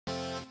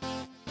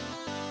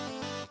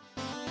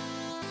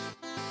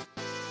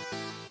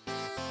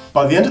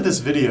By the end of this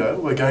video,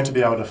 we're going to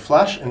be able to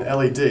flash an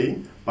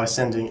LED by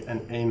sending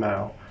an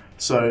email.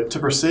 So to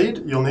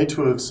proceed, you'll need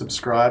to have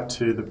subscribed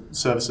to the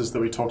services that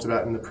we talked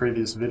about in the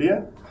previous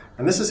video,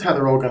 and this is how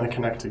they're all going to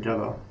connect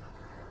together.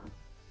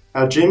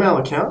 Our Gmail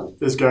account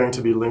is going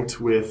to be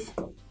linked with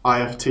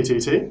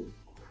IFTTT.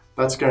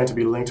 That's going to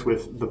be linked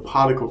with the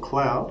Particle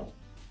Cloud,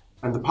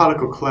 and the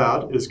Particle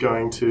Cloud is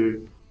going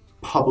to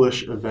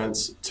publish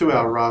events to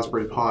our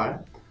Raspberry Pi,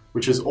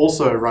 which is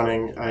also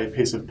running a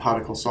piece of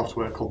particle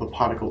software called the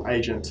Particle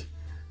Agent.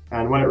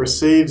 And when it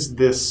receives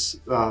this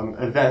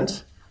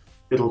event,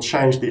 it'll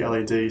change the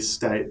LED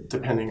state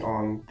depending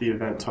on the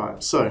event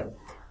type. So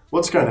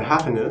what's going to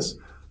happen is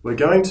we're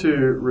going to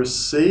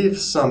receive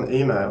some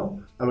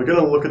email and we're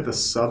going to look at the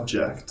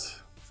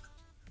subject.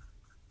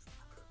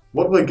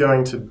 What we're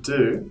going to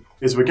do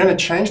is we're going to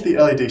change the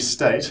LED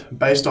state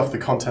based off the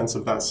contents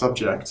of that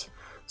subject.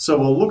 So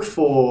we'll look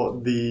for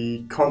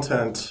the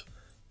content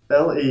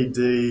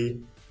LED-on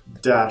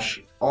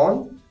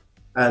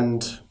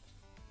and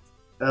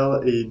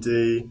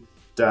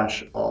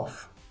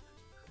LED-off,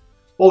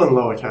 all in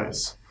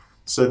lowercase.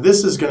 So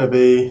this is going to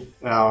be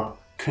our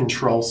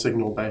control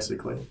signal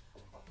basically.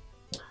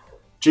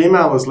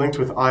 Gmail is linked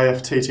with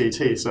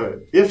IFTTT,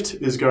 so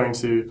IFT is going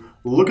to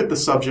look at the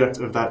subject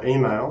of that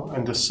email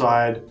and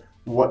decide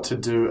what to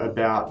do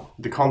about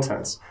the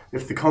contents.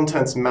 If the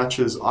contents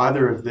matches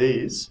either of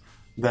these,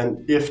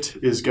 then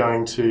IFT is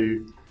going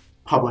to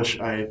publish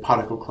a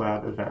Particle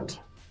Cloud event,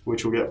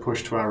 which will get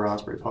pushed to our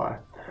Raspberry Pi.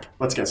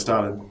 Let's get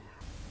started.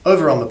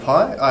 Over on the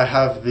Pi, I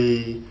have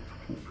the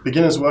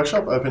Beginner's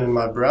Workshop open in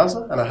my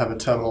browser, and I have a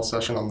terminal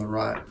session on the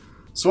right.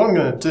 So what I'm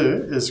going to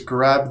do is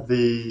grab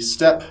the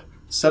step,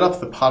 set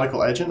up the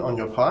particle agent on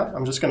your Pi.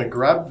 I'm just going to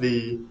grab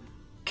the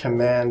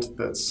command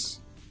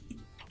that's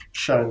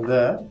shown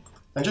there,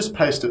 and just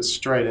paste it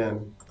straight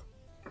in,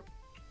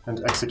 and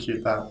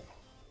execute that.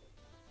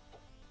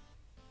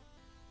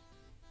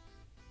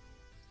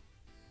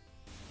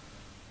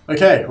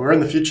 Okay, we're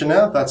in the future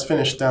now. That's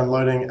finished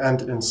downloading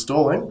and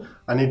installing.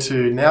 I need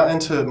to now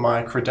enter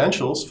my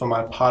credentials for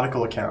my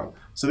Particle account.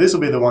 So these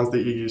will be the ones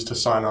that you use to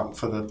sign up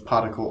for the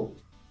Particle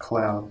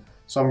Cloud.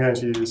 So I'm going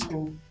to use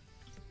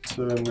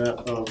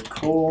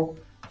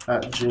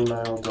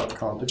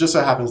internetofcall@gmail.com. It just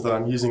so happens that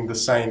I'm using the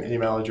same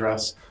email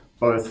address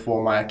both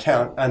for my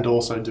account and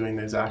also doing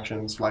these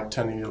actions like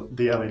turning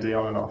the LED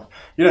on and off.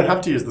 You don't have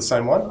to use the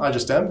same one, I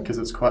just am because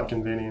it's quite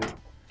convenient.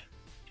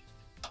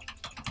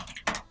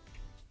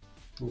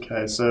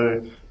 Okay,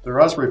 so the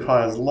Raspberry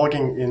Pi is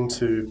logging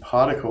into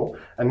Particle,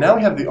 and now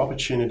we have the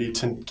opportunity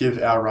to give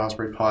our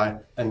Raspberry Pi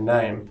a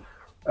name.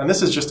 And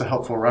this is just a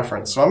helpful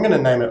reference. So I'm going to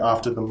name it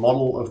after the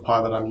model of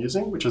Pi that I'm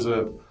using, which is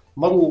a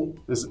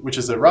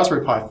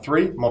Raspberry Pi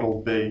 3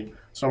 Model B.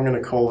 So I'm going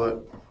to call it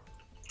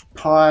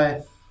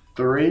Pi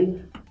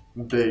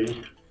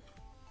 3B.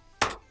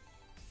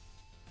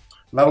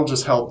 That'll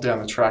just help down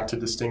the track to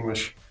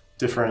distinguish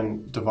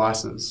different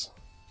devices.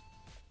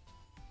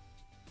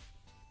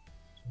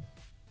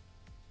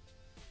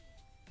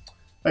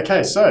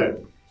 Okay,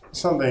 so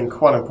something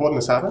quite important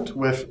has happened.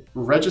 We've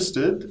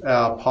registered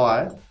our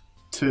Pi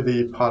to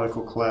the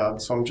Particle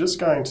Cloud. So I'm just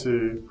going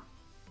to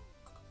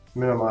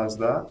minimize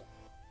that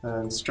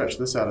and stretch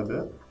this out a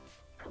bit.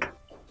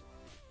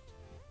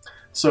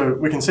 So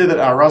we can see that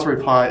our Raspberry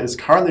Pi is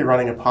currently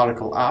running a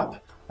Particle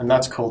app, and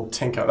that's called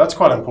Tinker. That's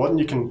quite important.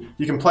 You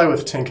can play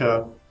with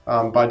Tinker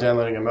by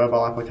downloading a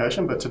mobile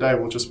application, but today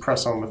we'll just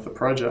press on with the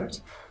project.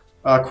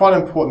 Quite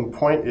an important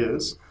point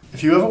is,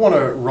 if you ever want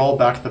to roll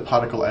back the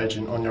Particle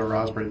agent on your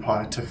Raspberry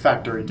Pi to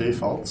factory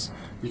defaults,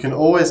 you can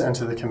always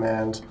enter the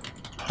command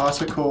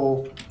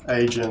Particle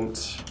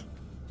Agent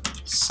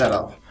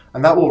Setup,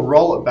 and that will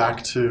roll it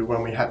back to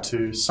when we had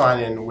to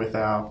sign in with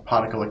our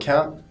Particle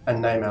account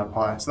and name our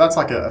Pi. So that's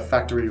like a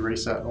factory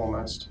reset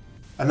almost.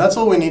 And that's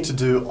all we need to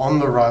do on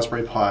the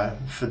Raspberry Pi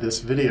for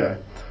this video.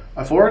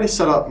 I've already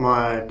set up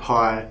my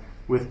Pi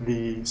with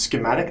the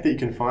schematic that you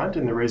can find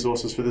in the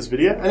resources for this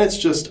video, and it's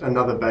just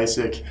another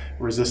basic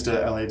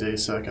resistor LED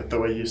circuit that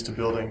we're used to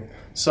building.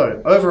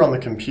 So over on the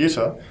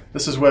computer,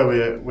 this is where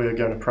we're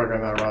going to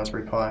program our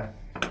Raspberry Pi.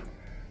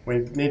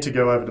 We need to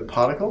go over to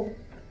Particle,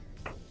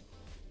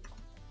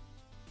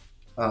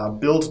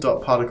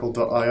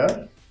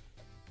 build.particle.io,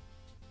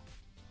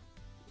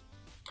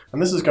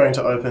 and this is going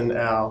to open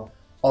our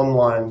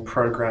online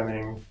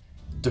programming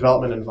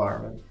development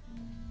environment.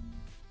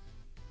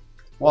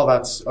 While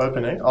that's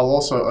opening, I'll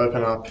also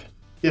open up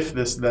if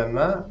this then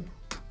that,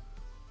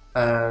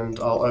 and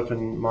I'll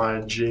open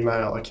my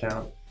Gmail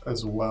account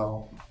as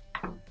well.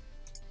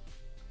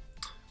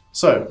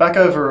 So back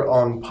over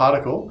on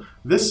Particle,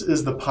 this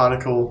is the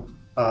Particle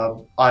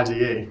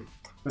IDE.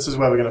 This is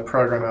where we're going to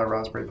program our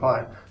Raspberry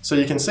Pi. So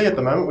you can see at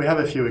the moment we have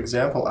a few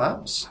example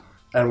apps,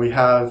 and we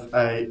have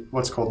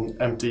what's called an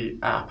empty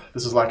app.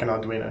 This is like an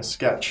Arduino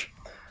sketch.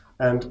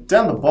 And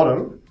down the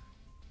bottom,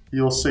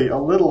 you'll see a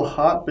little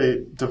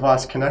heartbeat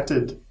device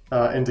connected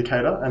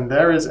indicator, and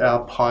there is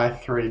our Pi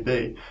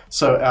 3B.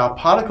 So our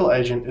particle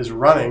agent is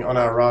running on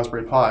our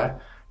Raspberry Pi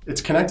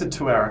it's connected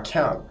to our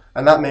account.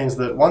 And that means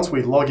that once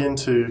we log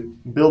into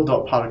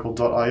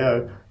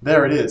build.particle.io,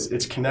 there it is,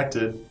 it's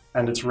connected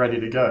and it's ready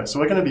to go. So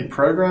we're going to be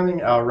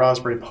programming our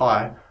Raspberry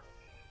Pi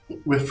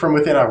from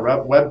within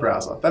our web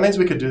browser. That means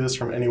we could do this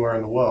from anywhere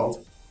in the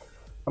world.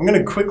 I'm going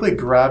to quickly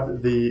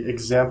grab the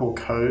example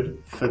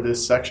code for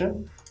this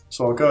section.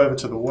 So I'll go over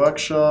to the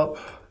workshop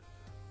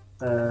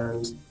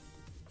and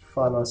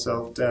find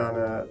myself down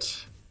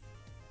at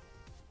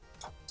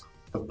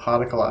the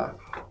Particle app.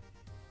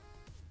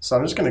 So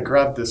I'm just going to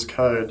grab this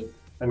code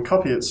and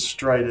copy it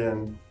straight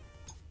in.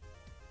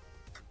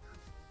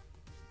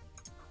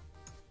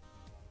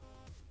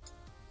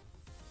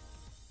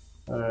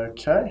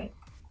 Okay,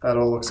 that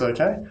all looks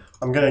okay.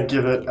 I'm going to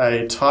give it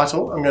a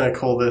title. I'm going to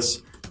call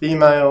this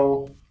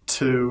Email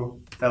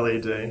to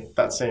LED.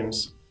 That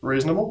seems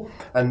reasonable.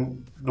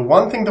 And the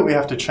one thing that we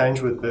have to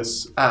change with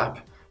this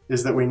app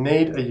is that we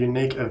need a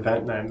unique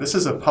event name. This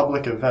is a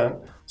public event,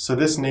 so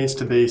this needs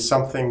to be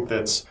something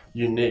that's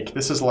unique.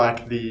 This is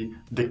like the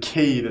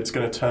key that's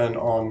going to turn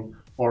on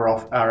or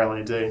off our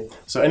LED.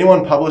 So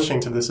anyone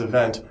publishing to this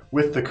event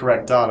with the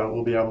correct data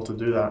will be able to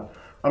do that.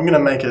 I'm going to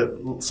make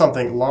it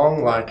something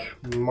long, like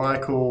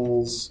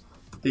Michael's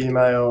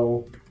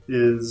email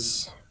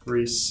is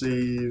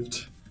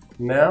received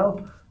now,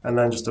 and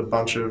then just a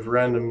bunch of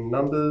random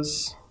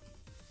numbers.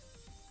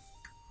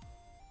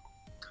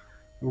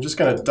 I'm just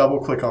going to double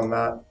click on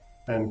that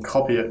and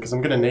copy it because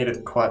I'm going to need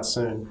it quite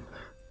soon.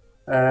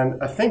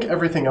 And I think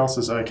everything else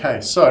is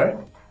okay.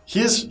 So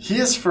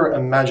here's for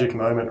a magic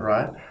moment,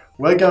 right?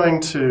 We're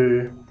going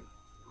to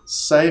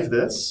save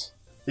this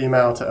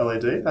email to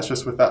LED. That's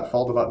just with that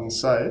folder button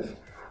save.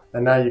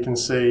 And now you can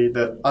see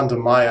that under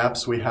My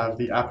Apps we have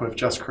the app we've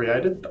just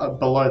created.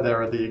 Below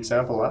there are the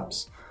example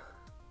apps.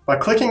 By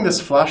clicking this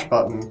flash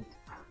button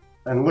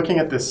and looking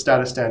at this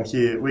status down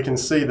here, we can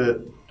see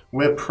that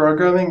we're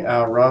programming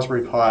our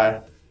Raspberry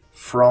Pi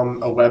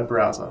from a web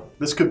browser.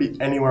 This could be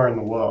anywhere in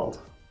the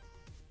world.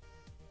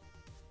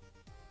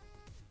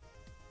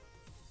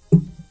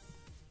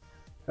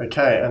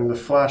 Okay, and the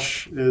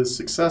flash is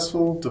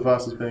successful,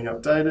 device is being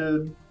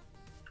updated.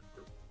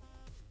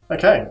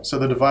 Okay, so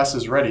the device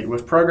is ready.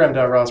 We've programmed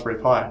our Raspberry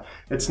Pi.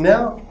 It's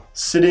now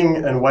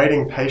sitting and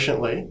waiting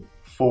patiently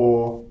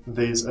for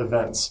these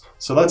events.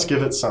 So let's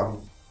give it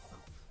some.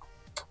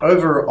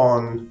 Over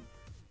on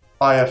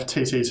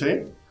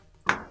IFTTT,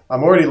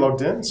 I'm already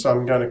logged in, so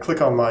I'm going to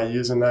click on my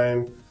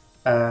username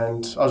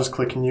and I'll just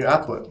click New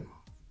Applet.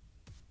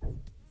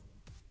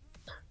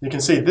 You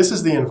can see this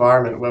is the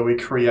environment where we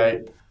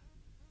create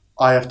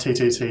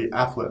IFTTT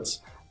applets.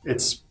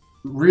 It's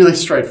really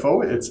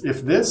straightforward. It's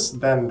if this,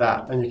 then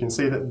that. And you can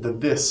see that the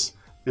this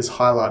is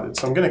highlighted.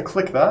 So I'm going to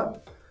click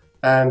that.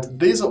 And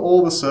these are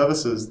all the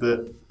services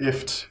that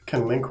IFT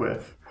can link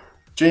with.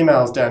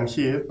 Gmail's down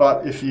here,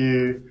 but if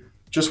you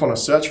just want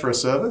to search for a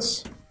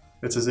service,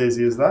 it's as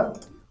easy as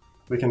that.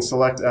 We can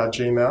select our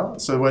Gmail.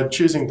 So we're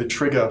choosing the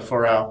trigger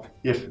for our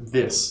if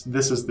this.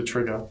 This is the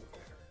trigger.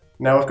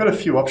 Now I've got a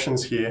few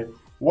options here.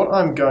 What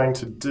I'm going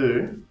to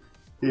do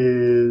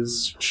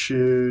is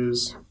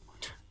choose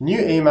new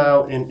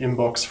email in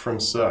inbox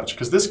from search,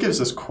 because this gives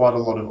us quite a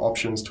lot of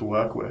options to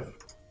work with.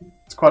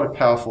 It's quite a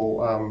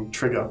powerful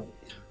trigger.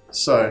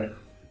 So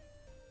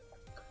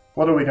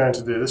what are we going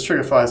to do? This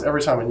trigger fires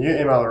every time a new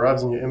email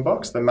arrives in your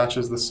inbox that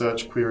matches the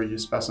search query you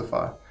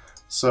specify.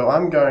 So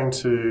I'm going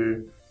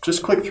to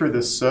just click through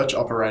the search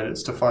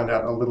operators to find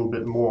out a little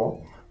bit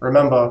more.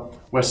 Remember,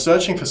 we're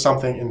searching for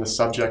something in the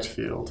subject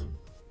field.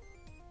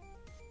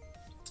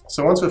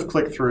 So once we've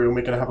clicked through and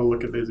we can have a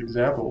look at these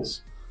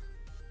examples,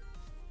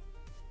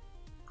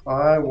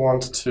 I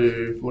want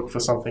to look for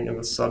something in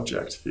the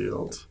subject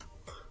field.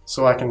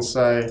 So I can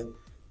say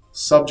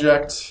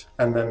subject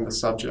and then the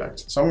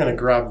subject. So I'm going to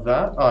grab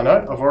that. Oh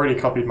no, I've already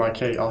copied my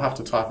key. I'll have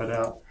to type it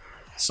out.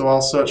 So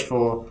I'll search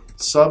for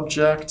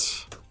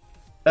subject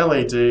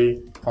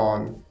LED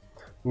on.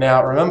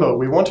 Now remember,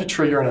 we want to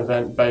trigger an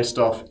event based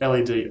off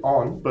LED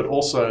on, but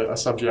also a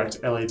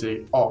subject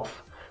LED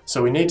off.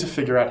 So we need to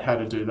figure out how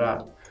to do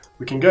that.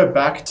 We can go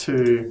back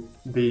to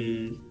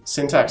the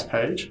syntax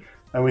page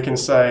and we can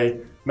say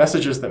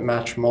messages that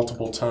match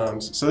multiple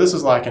terms. So this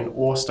is like an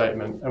OR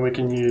statement, and we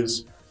can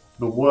use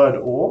the word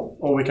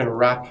or we can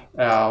wrap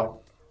our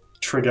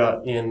trigger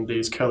in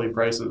these curly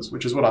braces,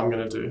 which is what I'm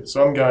going to do.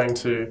 So I'm going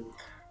to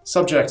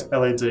subject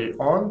LED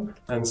on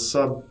and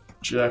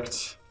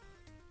subject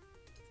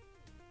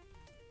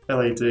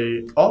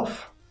LED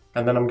off,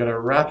 and then I'm going to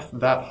wrap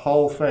that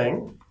whole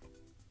thing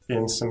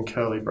in some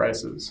curly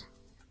braces.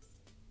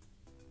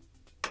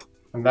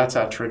 And that's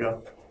our trigger.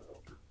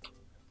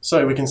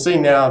 So we can see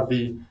now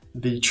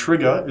the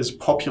trigger is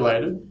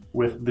populated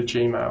with the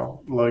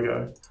Gmail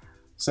logo.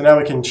 So now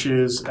we can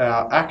choose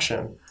our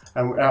action.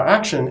 And our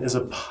action is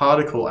a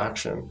particle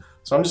action.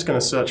 So I'm just going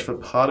to search for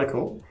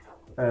particle,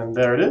 and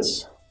there it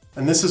is.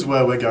 And this is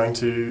where we're going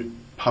to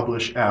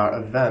publish our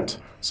event.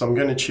 So I'm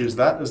going to choose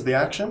that as the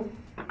action.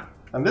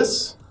 And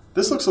this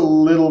looks a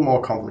little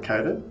more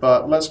complicated,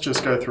 but let's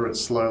just go through it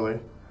slowly.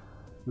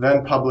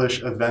 Then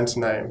publish event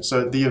name.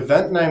 So the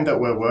event name that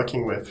we're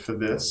working with for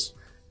this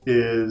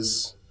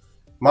is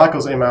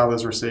Michael's email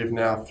is received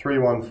now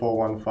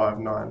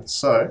 314159.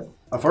 So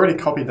I've already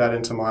copied that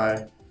into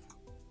my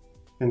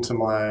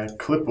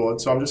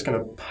clipboard, so I'm just going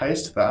to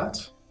paste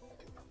that.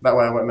 That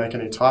way I won't make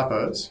any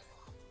typos.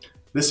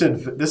 This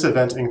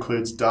event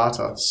includes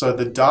data. So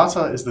the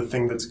data is the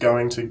thing that's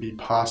going to be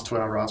passed to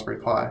our Raspberry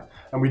Pi.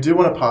 And we do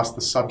want to pass the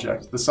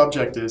subject. The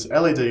subject is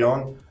LED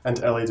on and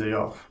LED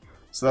off.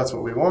 So that's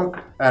what we want.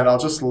 And I'll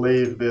just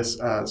leave this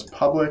as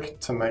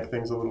public to make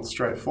things a little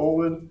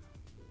straightforward,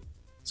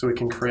 so we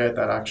can create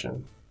that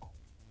action.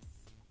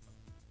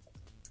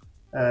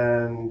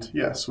 And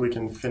yes, we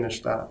can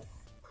finish that.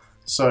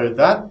 So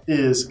that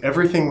is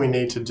everything we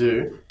need to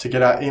do to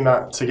get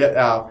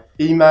our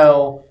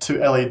email to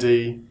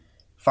LED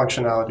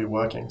functionality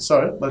working.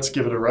 So let's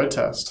give it a road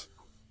test.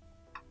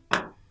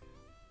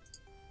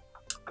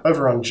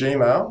 Over on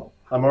Gmail,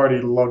 I'm already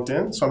logged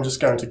in, so I'm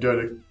just going to go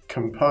to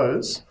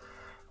Compose,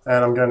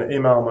 and I'm going to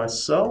email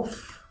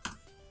myself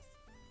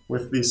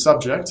with the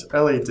subject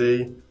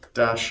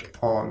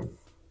LED-on.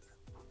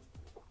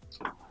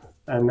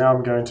 And now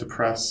I'm going to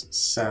press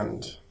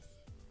send.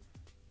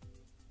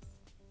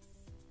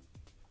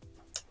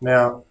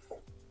 Now,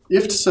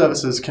 IFTTT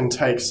services can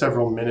take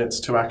several minutes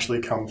to actually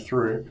come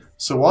through.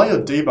 So while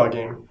you're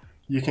debugging,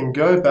 you can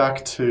go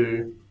back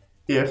to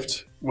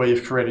IFTTT, where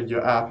you've created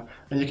your app,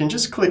 and you can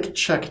just click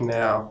check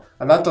now,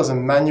 and that does a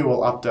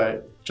manual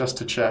update just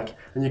to check.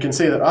 And you can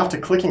see that after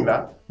clicking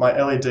that, my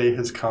LED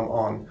has come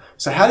on.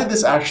 So how did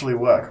this actually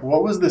work?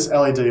 What was this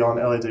LED on,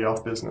 LED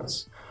off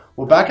business?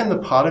 Well, back in the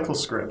Particle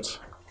script,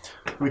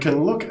 we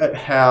can look at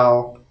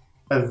how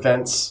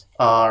events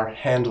are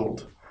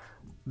handled.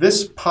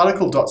 This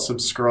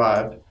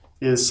particle.subscribe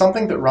is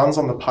something that runs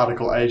on the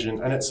Particle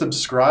agent, and it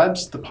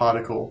subscribes the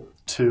particle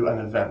to an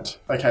event.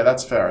 Okay,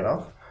 that's fair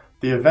enough.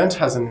 The event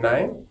has a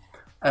name,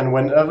 and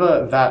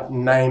whenever that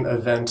name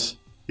event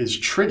is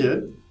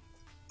triggered,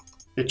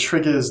 it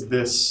triggers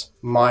this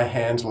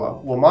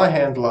myHandler. Well,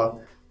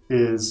 myHandler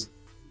is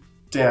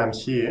down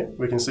here.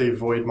 We can see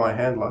void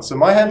myHandler. So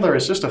myHandler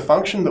is just a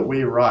function that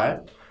we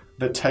write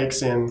that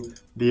takes in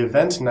the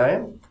event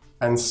name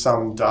and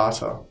some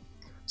data.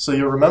 So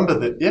you'll remember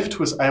that IFTTT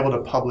was able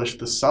to publish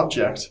the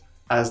subject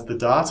as the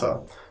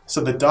data.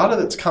 So the data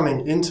that's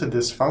coming into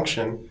this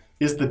function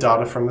is the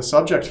data from the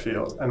subject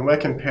field, and we're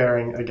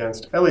comparing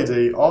against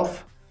LED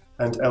off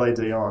and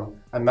LED on,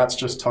 and that's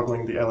just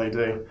toggling the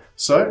LED.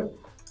 So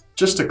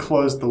just to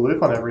close the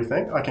loop on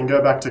everything, I can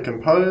go back to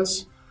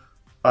Compose,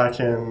 I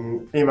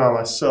can email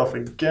myself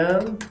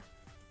again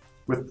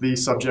with the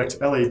subject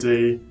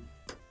LED-off,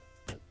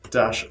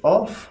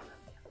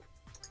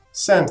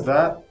 send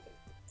that,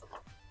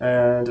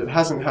 and it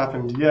hasn't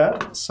happened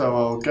yet, so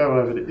I'll go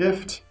over to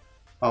IFTTT,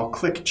 I'll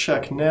click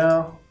check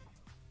now,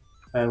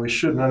 and we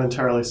should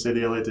momentarily see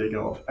the LED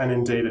go off, and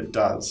indeed it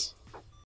does.